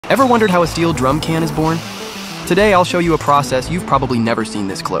Ever wondered how a steel drum can is born? Today I'll show you a process you've probably never seen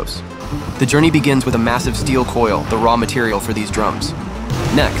this close. The journey begins with a massive steel coil, the raw material for these drums.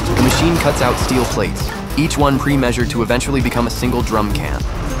 Next, the machine cuts out steel plates, each one pre-measured to eventually become a single drum can.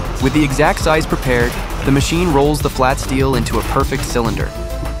 With the exact size prepared, the machine rolls the flat steel into a perfect cylinder.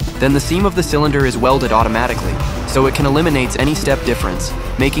 Then the seam of the cylinder is welded automatically, so it can eliminate any step difference,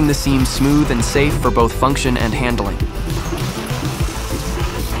 making the seam smooth and safe for both function and handling.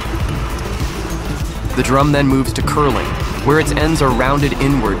 The drum then moves to curling, where its ends are rounded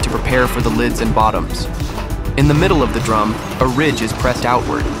inward to prepare for the lids and bottoms. In the middle of the drum, a ridge is pressed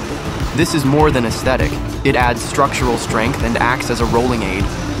outward. This is more than aesthetic. It adds structural strength and acts as a rolling aid,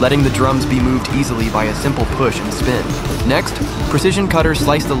 letting the drums be moved easily by a simple push and spin. Next, precision cutters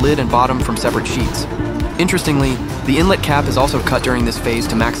slice the lid and bottom from separate sheets. Interestingly, the inlet cap is also cut during this phase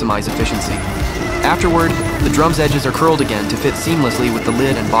to maximize efficiency. Afterward, the drum's edges are curled again to fit seamlessly with the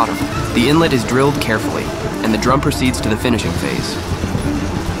lid and bottom. The inlet is drilled carefully, and the drum proceeds to the finishing phase.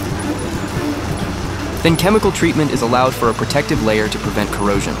 Then chemical treatment is allowed for a protective layer to prevent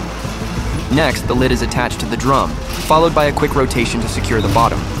corrosion. Next, the lid is attached to the drum, followed by a quick rotation to secure the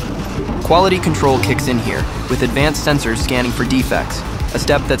bottom. Quality control kicks in here, with advanced sensors scanning for defects, a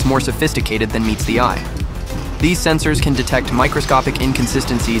step that's more sophisticated than meets the eye. These sensors can detect microscopic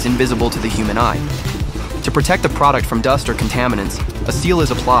inconsistencies invisible to the human eye. To protect the product from dust or contaminants, a seal is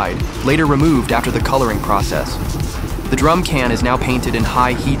applied, later removed after the coloring process. The drum can is now painted in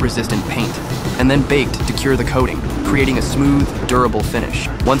high heat-resistant paint, and then baked to cure the coating, creating a smooth, durable finish.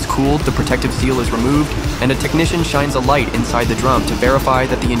 Once cooled, the protective seal is removed, and a technician shines a light inside the drum to verify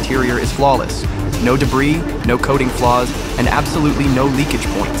that the interior is flawless. No debris, no coating flaws, and absolutely no leakage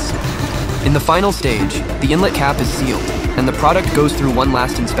points. In the final stage, the inlet cap is sealed, and the product goes through one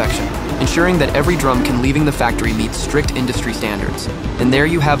last inspection, ensuring that every drum can leaving the factory meets strict industry standards. And there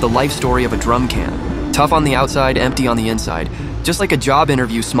you have the life story of a drum can. Tough on the outside, empty on the inside, just like a job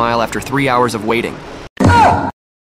interview smile after 3 hours of waiting.